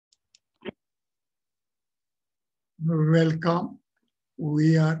Welcome.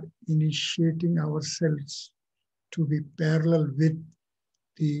 We are initiating ourselves to be parallel with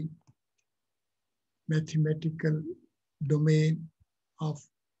the mathematical domain of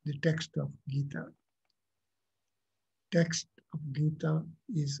the text of Gita. Text of Gita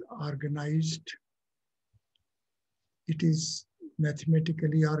is organized. It is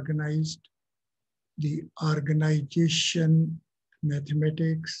mathematically organized. The organization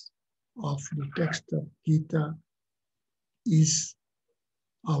mathematics of the text of Gita is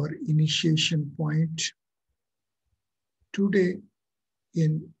our initiation point. Today,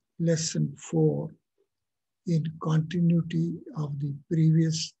 in lesson 4, in continuity of the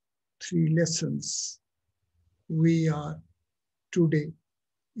previous 3 lessons, we are today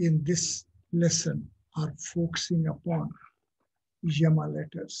in this lesson are focusing upon Yama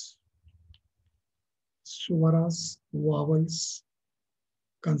letters. Swaras, vowels,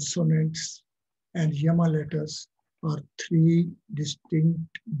 consonants, and Yama letters are 3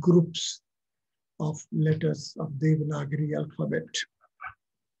 distinct groups of letters of Devnagri alphabet.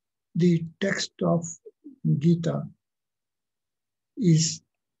 The text of Gita is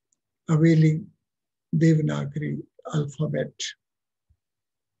availing Devnagri alphabet.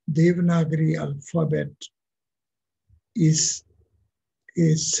 Devnagri alphabet is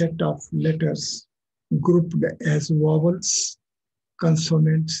a set of letters grouped as vowels,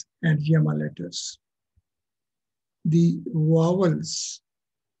 consonants, and Yama letters. The vowels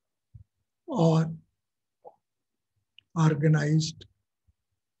are organized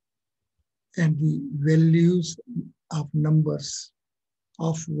and the values of numbers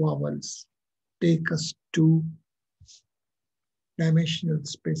of vowels take us to dimensional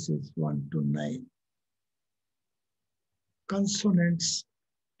spaces 1 to 9. Consonants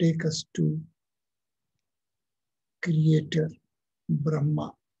take us to Creator,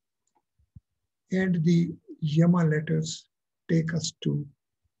 Brahma, and the Yama letters take us to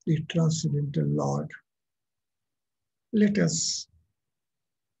the Transcendental Lord. Let us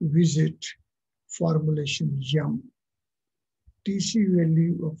visit formulation Yam. TC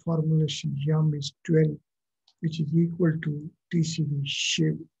value of formulation Yam is 12, which is equal to TCV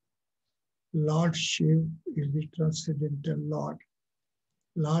Shiv. Lord Shiv is the Transcendental Lord.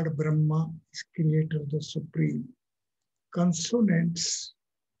 Lord Brahma is Creator, the Supreme. Consonants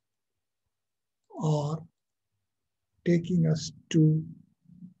are taking us to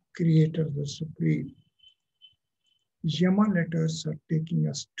Creator, the Supreme. Yama letters are taking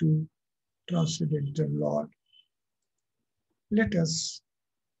us to Transcendental Lord. Let us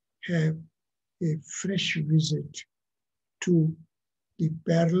have a fresh visit to the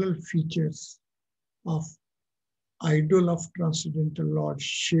parallel features of Idol of Transcendental Lord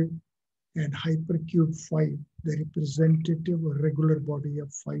Shiv and Hypercube 5, the representative regular body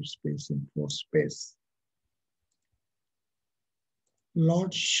of 5 space and 4 space.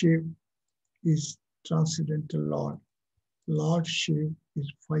 Lord Shiv is Transcendental Lord. Lord Shiv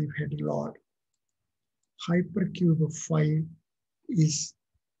is 5-headed Lord. Hypercube of 5 is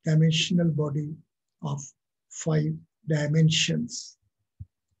dimensional body of 5 dimensions.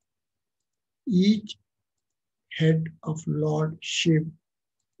 Each head of Lord Shiv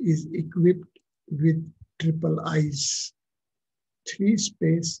is equipped with triple eyes. 3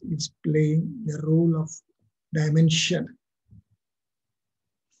 space is playing the role of dimension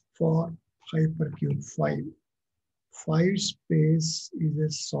for Hypercube 5. 5 space is a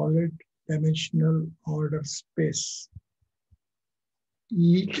solid dimensional order space.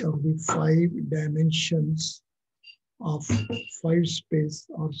 Each of the 5 dimensions of 5 space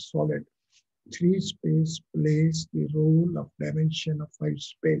are solid. 3 space plays the role of dimension of 5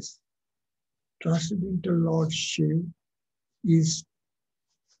 space. Transcendental Lord Shiv is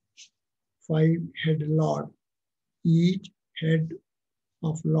 5-headed Lord. Each head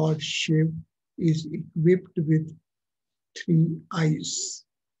of Lord Shiv is equipped with 3 eyes.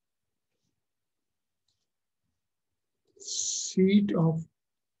 Seat of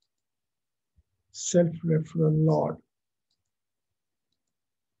self-referral Lord.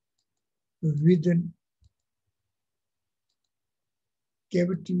 Within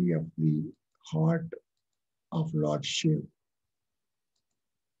cavity of the heart of Lord Shiv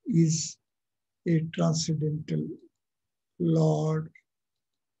is a Transcendental Lord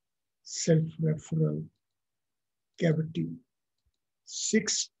self-referral cavity.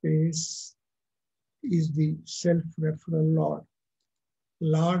 6 space is the self-referral Lord.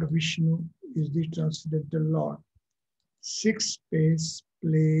 Lord Vishnu is the Transcendental Lord. 6 space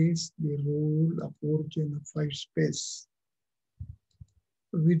plays the role of origin of 5 space.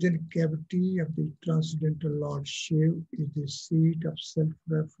 Within cavity of the Transcendental Lord Shiv is the seat of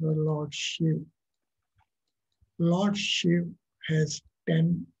self-referral Lord Shiv. Lord Shiv has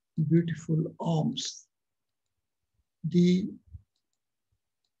 10 beautiful arms. The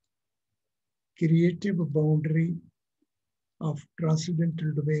creative boundary of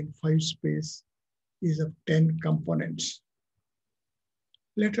transcendental domain 5 space is of 10 components.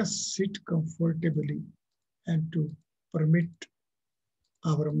 Let us sit comfortably and to permit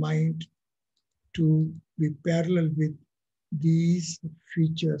our mind to be parallel with these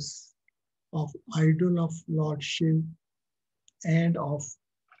features of idol of Lord Shiv and of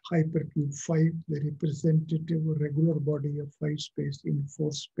hypercube 5, the representative regular body of 5 space in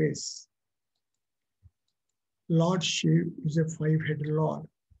 4 space. Lord Shiv is a 5-headed Lord.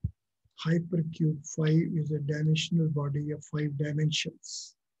 Hypercube 5 is a dimensional body of 5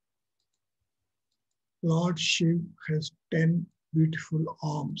 dimensions. Lord Shiv has 10 beautiful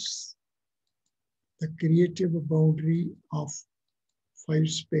arms. The creative boundary of 5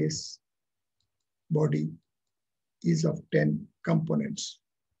 space body is of 10 components.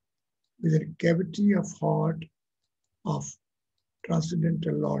 With a cavity of heart of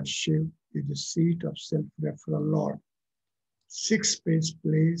transcendental Lord Shiv is the seat of self-referral Lord. 6 space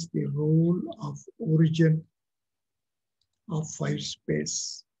plays the role of origin of 5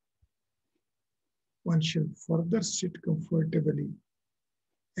 space. One shall further sit comfortably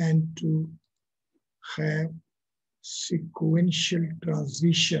and to have sequential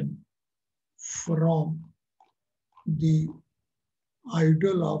transition from the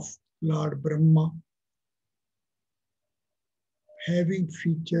idol of Lord Brahma, having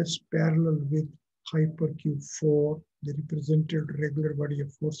features parallel with hypercube 4, the represented regular body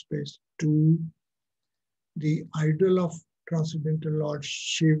of 4 space 2, the idol of transcendental Lord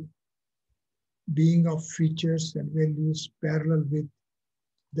Shiv, being of features and values parallel with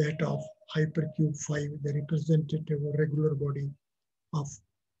that of hypercube 5, the representative regular body of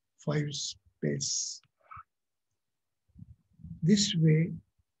 5 space. This way,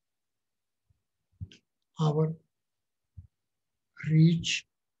 our reach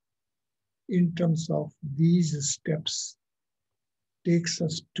in terms of these steps takes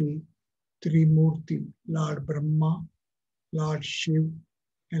us to Trimurti, Lord Brahma, Lord Shiv,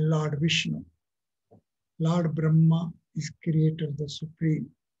 and Lord Vishnu. Lord Brahma is Creator, the Supreme.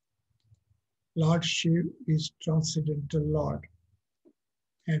 Lord Shiv is Transcendental Lord.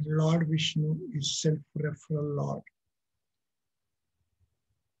 And Lord Vishnu is Self-Referral Lord.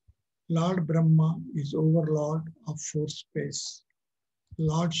 Lord Brahma is Overlord of 4 space.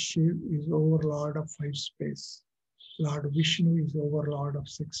 Lord Shiv is Overlord of 5 space. Lord Vishnu is Overlord of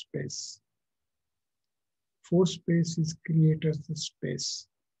 6 space. 4 space is Creator's space.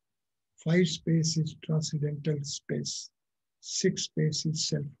 5 space is Transcendental space. 6 space is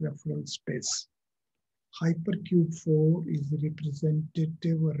Self-Referral space. Hypercube 4 is the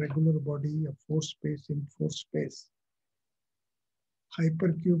representative regular body of 4 space in 4 space.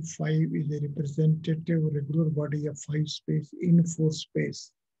 Hypercube 5 is a representative regular body of 5 space in 4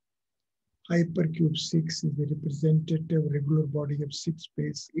 space. Hypercube 6 is the representative regular body of 6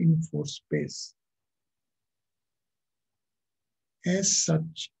 space in 4 space. As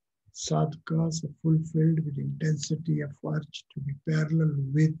such, sadhkas are fulfilled with intensity of urge to be parallel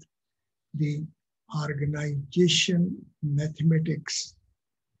with the organization mathematics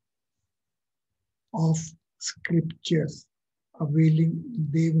of scriptures availing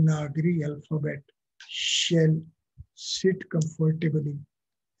Devnagri alphabet shall sit comfortably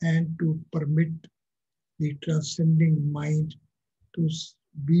and to permit the transcending mind to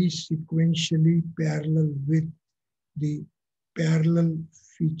be sequentially parallel with the parallel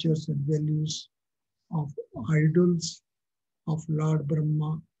features and values of idols of Lord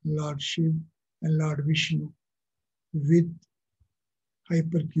Brahma, Lord Shiv, and Lord Vishnu with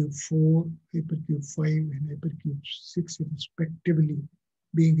hypercube 4, hypercube 5, and hypercube 6 respectively,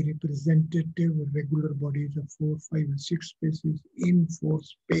 being representative regular bodies of 4, 5, and 6 spaces in 4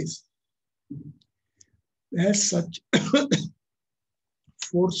 space. As such,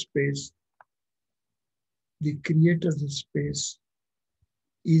 4 space, the creator's space,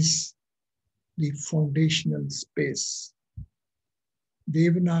 is the foundational space.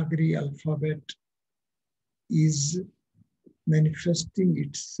 Devnagri alphabet is manifesting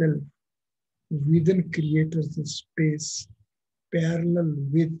itself within creator's space parallel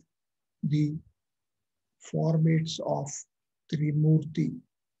with the formats of Trimurti.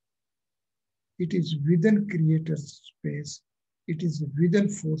 It is within creator's space, it is within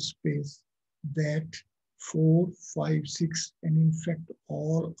 4 space that 4, 5, 6, and in fact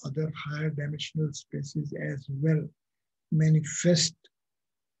all other higher dimensional spaces as well manifest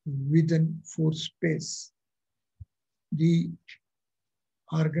within 4 space. The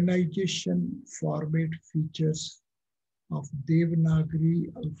organization format features of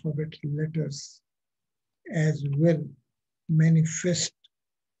Devnagri alphabet letters as well manifest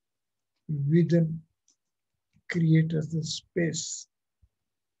within creators the space.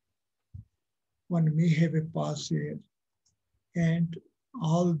 One may have a password, and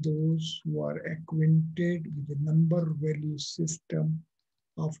all those who are acquainted with the number value system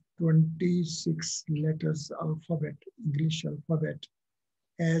of 26 letters alphabet, English alphabet,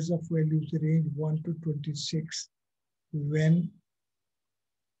 as of values range 1 to 26, when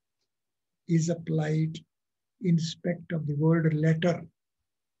is applied in respect of the word letter,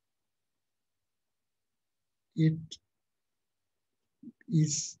 it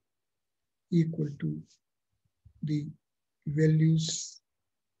is equal to the values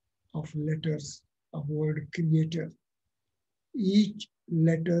of letters of word creator. Each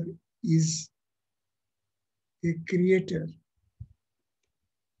letter is a creator.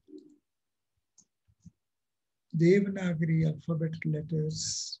 Devnagari alphabet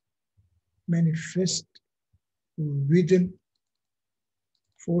letters manifest within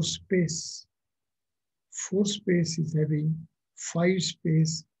four space. Four space is having five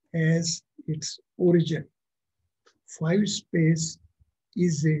space as its origin. Five space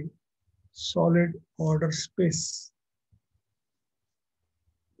is a solid order space.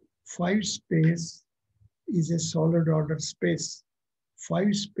 Five space is a solid order space.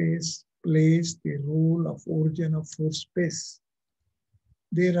 Five space plays the role of origin of four space.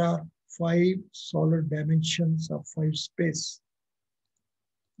 There are five solid dimensions of five space.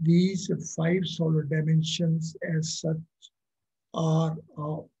 These five solid dimensions as such are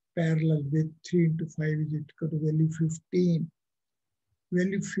parallel with 3 into 5 is equal to value 15.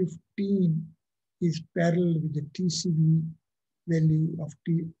 Value 15 is parallel with the TCV value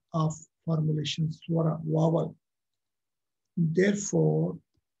of formulation swara, vowel. Therefore,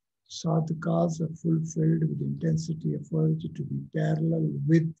 sadhkas are fulfilled with intensity of urge to be parallel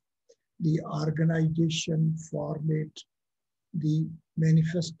with the organization format, the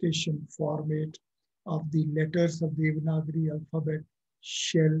manifestation format of the letters of the Devnagari alphabet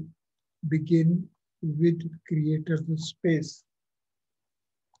shall begin with creator's space.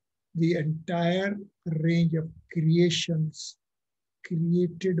 The entire range of creations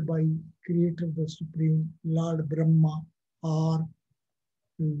created by Creator the Supreme, Lord Brahma, are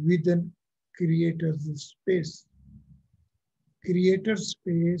within Creator's space. Creator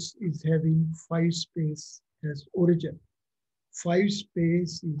space is having five space as origin. Five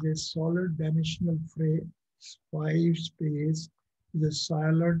space is a solid dimensional phrase. Five space is a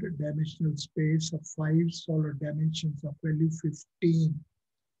solid dimensional space of five solid dimensions of value 15.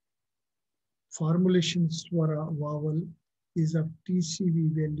 Formulation swara vowel is of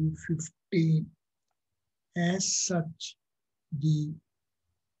TCV value 15. As such, the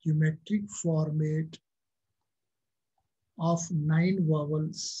geometric format of 9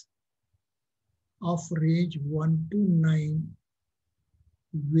 vowels of range 1 to 9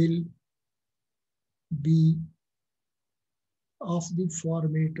 will be of the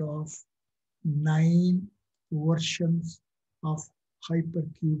format of 9 versions of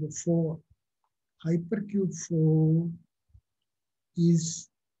hypercube 4. Hypercube 4 is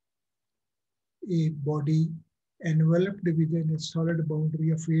a body enveloped within a solid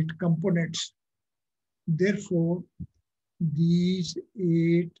boundary of 8 components. Therefore, these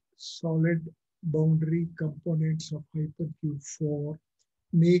 8 solid boundary components of hypercube 4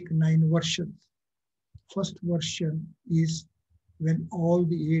 make 9 versions. First version is when all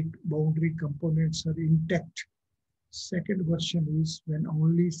the 8 boundary components are intact. Second version is when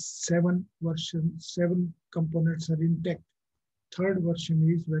only 7 components are intact. Third version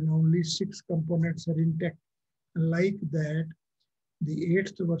is when only 6 components are intact. Like that, the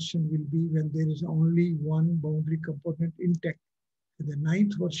 8th version will be when there is only 1 boundary component intact. The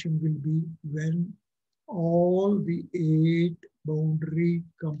 9th version will be when all the 8 boundary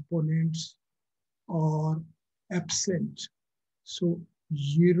components are absent. So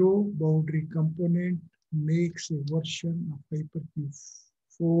 0 boundary component makes a version of hypercube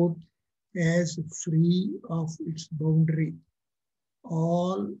 4 as free of its boundary.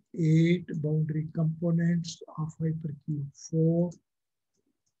 All 8 boundary components of hypercube 4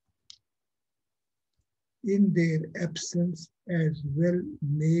 in their absence as well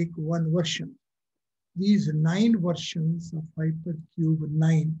make 1 version. These 9 versions of hypercube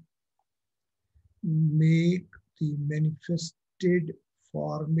 9 make the manifested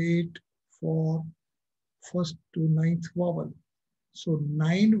format for first to 9th vowel. So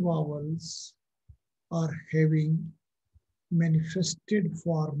 9 vowels are having manifested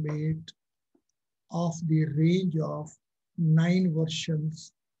format of the range of 9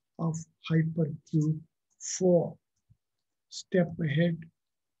 versions of hypercube 4. Step ahead,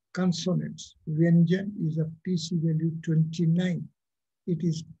 consonants. Vyanjan is of TC value 29. It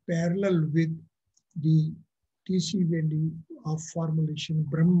is parallel with the TC value of formulation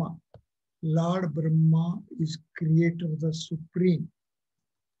Brahma. Lord Brahma is creator, the supreme.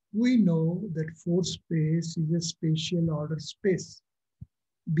 We know that 4 space is a spatial order space.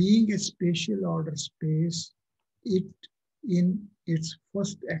 Being a spatial order space, it in its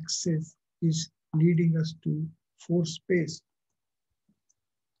first axis is leading us to 4 space.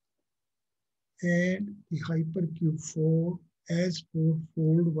 And the hypercube 4 as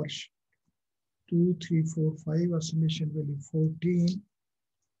 4-fold version 2, 3, 4, 5 oscillation value 14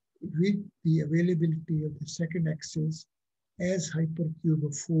 with the availability of the second axis as hypercube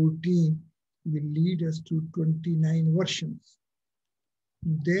of 14 will lead us to 29 versions.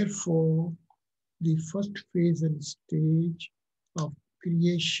 Therefore, the first phase and stage of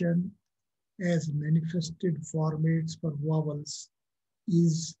creation as manifested formats for vowels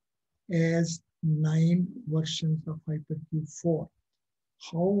is as 9 versions of hypercube 4.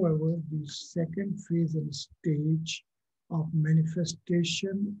 However, the second phase and stage of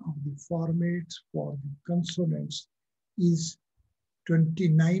manifestation of the formats for the consonants is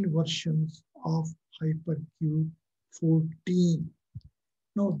 29 versions of hypercube 14.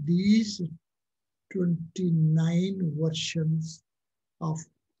 Now, these 29 versions of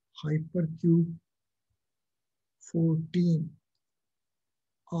hypercube 14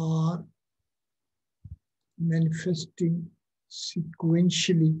 are manifesting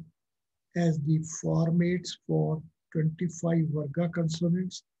sequentially as the formats for 25 varga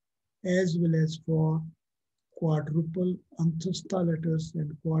consonants as well as for quadruple anthstha letters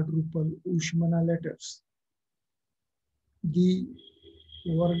and quadruple ushmana letters. The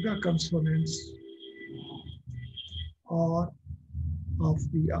varga consonants are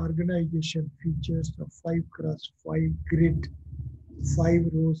of the organization features of 5x5 grid, 5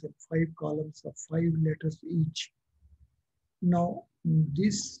 rows and 5 columns of 5 letters each. Now,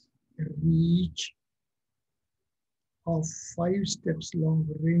 this reach of 5 steps long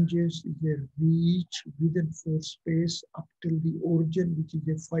ranges is a reach within 4 space up till the origin, which is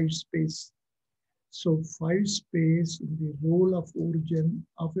a 5 space. So 5 space in the role of origin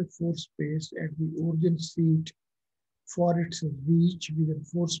of a 4 space at the origin seat for its reach within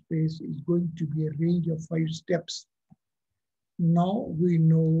 4 space is going to be a range of 5 steps. Now we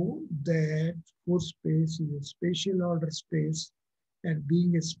know that 4 space is a spatial order space, and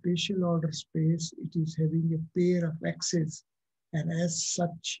being a spatial order space, it is having a pair of axes, and as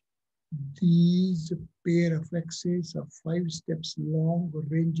such, these pair of axes are 5 steps long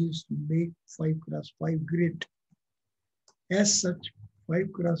ranges to make 5x5 grid. As such,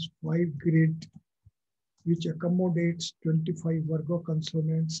 5x5 grid, which accommodates 25 varga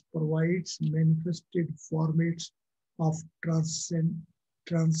consonants, provides manifested formats of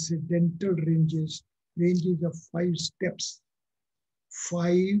transcendental ranges of 5 steps.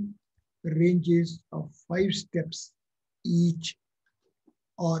 5 ranges of 5 steps each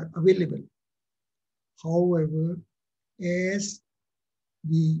are available. However, as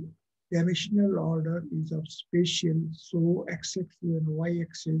the dimensional order is of spatial, so x-axis and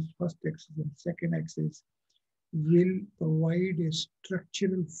y-axis, first axis and second axis will provide a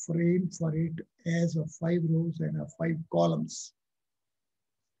structural frame for it as of 5 rows and of 5 columns.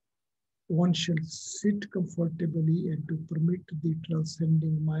 One shall sit comfortably and to permit the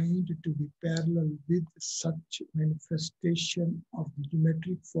transcending mind to be parallel with such manifestation of the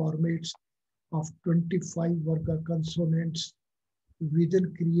geometric formats of 25 varga consonants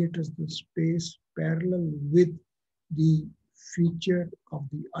within creates the space parallel with the feature of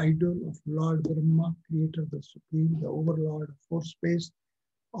the idol of Lord Brahma, creator the supreme, the overlord of 4 space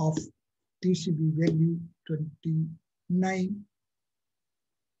of TCB value 29.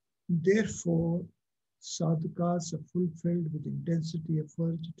 Therefore, sadhkas are fulfilled with intensity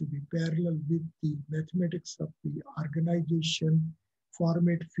effort to be parallel with the mathematics of the organization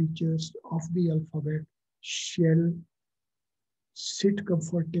format features of the alphabet shall sit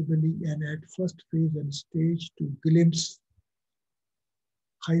comfortably and at first phase and stage to glimpse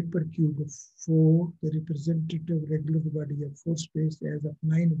hypercube of 4, the representative regular body of 4 space as of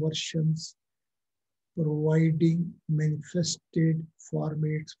 9 versions, providing manifested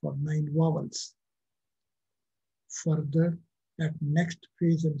formats for 9 vowels. Further, at next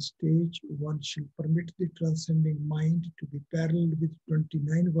phase and stage, one shall permit the transcending mind to be parallel with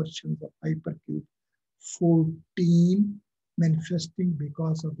 29 versions of hypercube 14 manifesting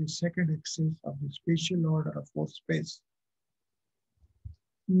because of the second axis of the spatial order of 4 space.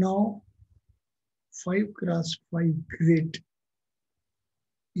 Now, 5 cross 5 grid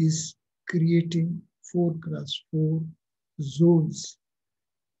is creating 4 cross 4 zones.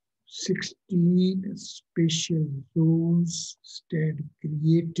 16 spatial zones stand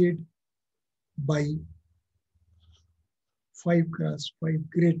created by 5 cross 5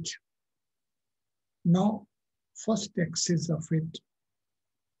 grid. Now, first axis of it,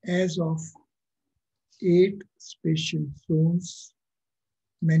 as of 8 spatial zones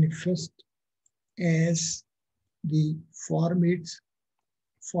manifest as the formats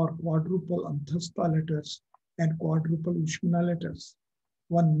for quadruple anthstha letters and quadruple ushmana letters.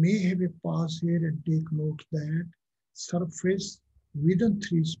 One may have a pause here and take note that surface within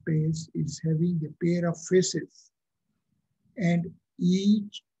 3 space is having a pair of faces, and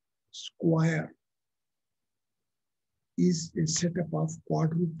each square is a setup of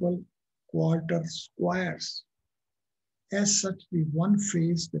quadruple quarter squares. As such, the one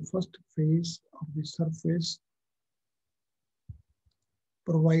face, the first face of the surface,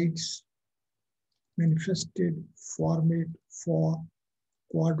 provides manifested format for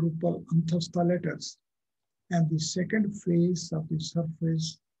quadruple anthstha letters, and the second face of the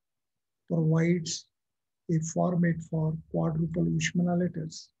surface provides a format for quadruple ushmana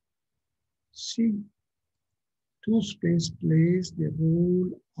letters. See, 2 space plays the role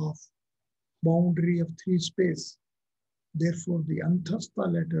of boundary of 3 space. Therefore, the anthstha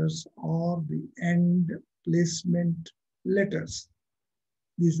letters are the end placement letters.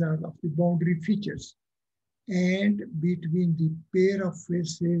 These are of the boundary features. And between the pair of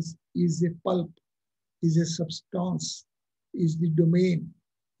faces is a pulp, is a substance, is the domain,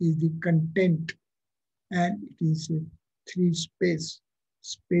 is the content, and it is a 3 space.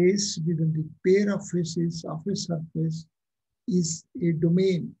 Space within the pair of faces of a surface is a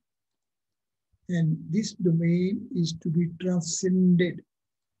domain. And this domain is to be transcended.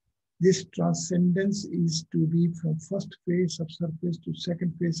 This transcendence is to be from first face of surface to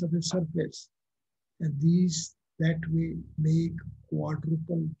second face of a surface. And these that way make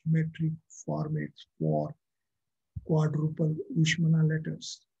quadruple geometric formats for quadruple ushmana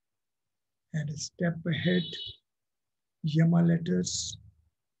letters. And a step ahead, Yama letters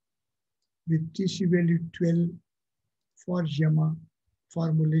with TC value 12 for Yama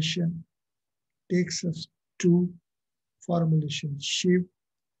formulation takes us to formulation Shiv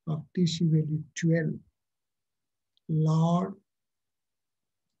of TC value 12. Lord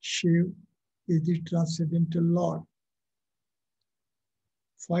Shiv is the transcendental Lord.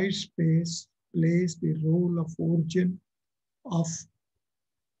 5 space plays the role of origin of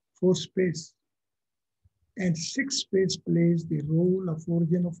 4 space, and 6 space plays the role of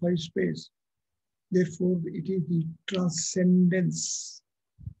origin of 5 space. Therefore, it is the transcendence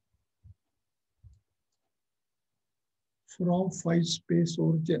from 5 space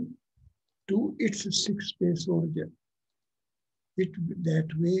origin to its 6 space origin. It that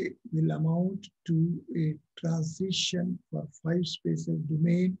way will amount to a transition for 5 spaces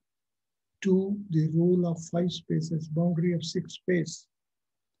domain to the role of 5 spaces boundary of 6 space.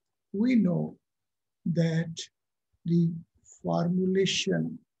 We know that the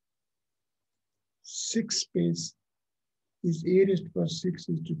formulation 6 space is a raised to power 6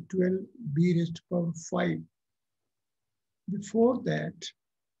 is to 12, b raised to power 5. Before that,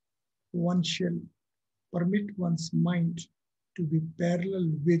 one shall permit one's mind to be parallel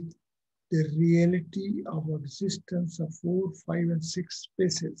with the reality of existence of 4, 5, and 6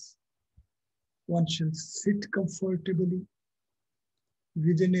 spaces. One shall sit comfortably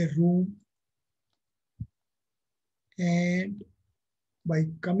within a room, and by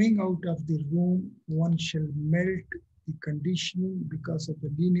coming out of the room, one shall melt the conditioning because of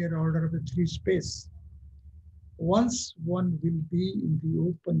the linear order of the 3 space. Once one will be in the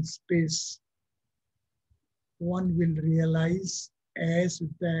open space, one will realize as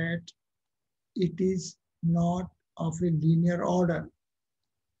that it is not of a linear order.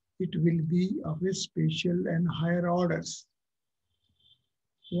 It will be of a spatial and higher orders.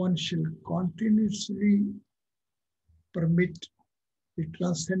 One shall continuously permit the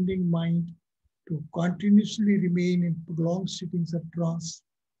transcending mind to continuously remain in prolonged sittings of trance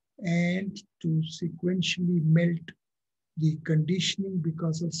and to sequentially melt the conditioning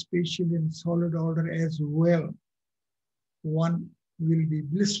because of spatial and solid order as well. One will be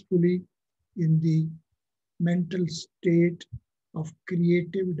blissfully in the mental state of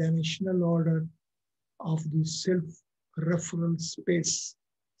creative dimensional order of the self-referral space.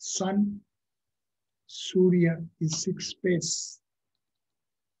 Sun, Surya is 6 space.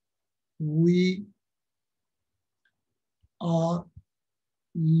 We are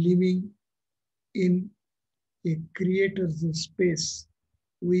living in a creator's space.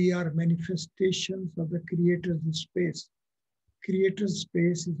 We are manifestations of the creator's space. Creator's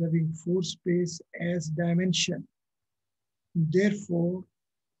space is having four space as dimension. Therefore,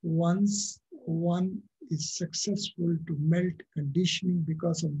 once one is successful to melt conditioning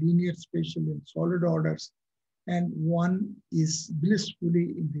because of linear, spatial, and solid orders, and one is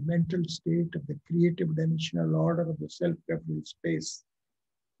blissfully in the mental state of the creative dimensional order of the self-referential space,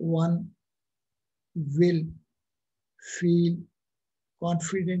 one will feel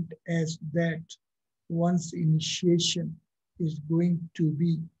confident as that one's initiation is going to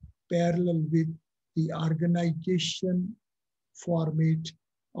be parallel with the organization format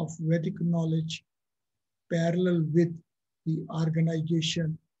of Vedic knowledge, parallel with the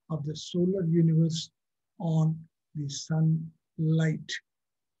organization of the solar universe on the sunlight.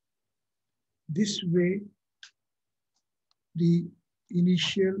 This way, the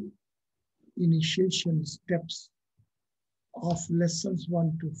initiation steps of lessons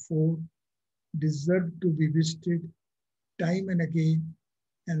 1 to 4 deserve to be visited time and again,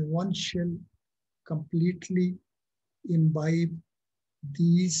 and one shall completely imbibe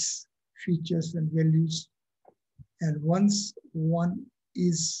these features and values. And once one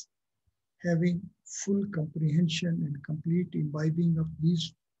is having full comprehension and complete imbibing of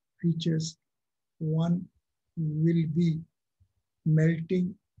these features, one will be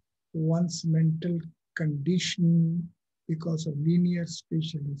melting one's mental conditioning because of linear,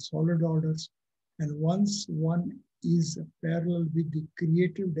 spatial, and solid orders. And once one is parallel with the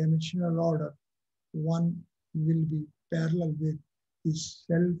creative dimensional order, one will be parallel with the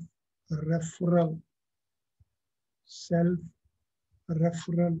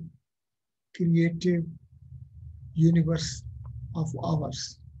self-referral creative universe of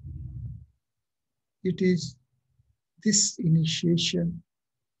ours. It is this initiation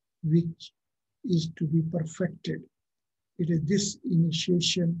which is to be perfected. It is this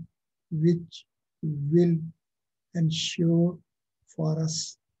initiation which will ensure for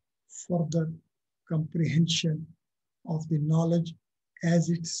us further comprehension of the knowledge as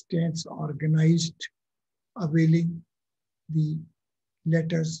it stands organized, availing the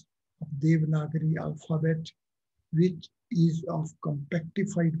letters of Devnagri alphabet, which is of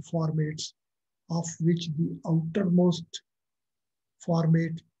compactified formats, of which the outermost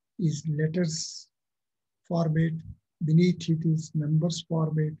format is letters format, beneath it is numbers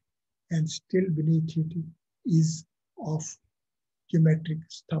format, and still beneath it is of geometric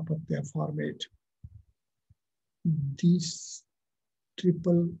sthapatya format. This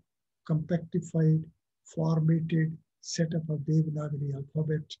triple compactified formatted setup of Devnagari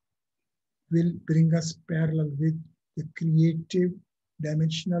alphabet will bring us parallel with the creative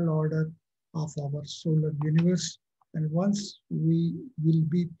dimensional order of our solar universe. And once we will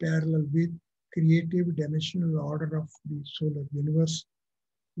be parallel with creative dimensional order of the solar universe,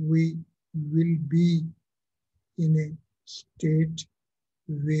 we will be in a state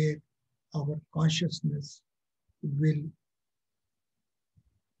where our consciousness will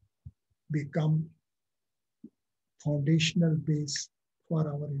become foundational base for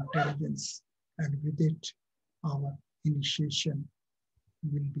our intelligence, and with it, our initiation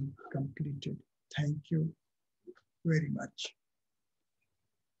will be completed. Thank you very much.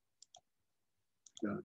 Yeah.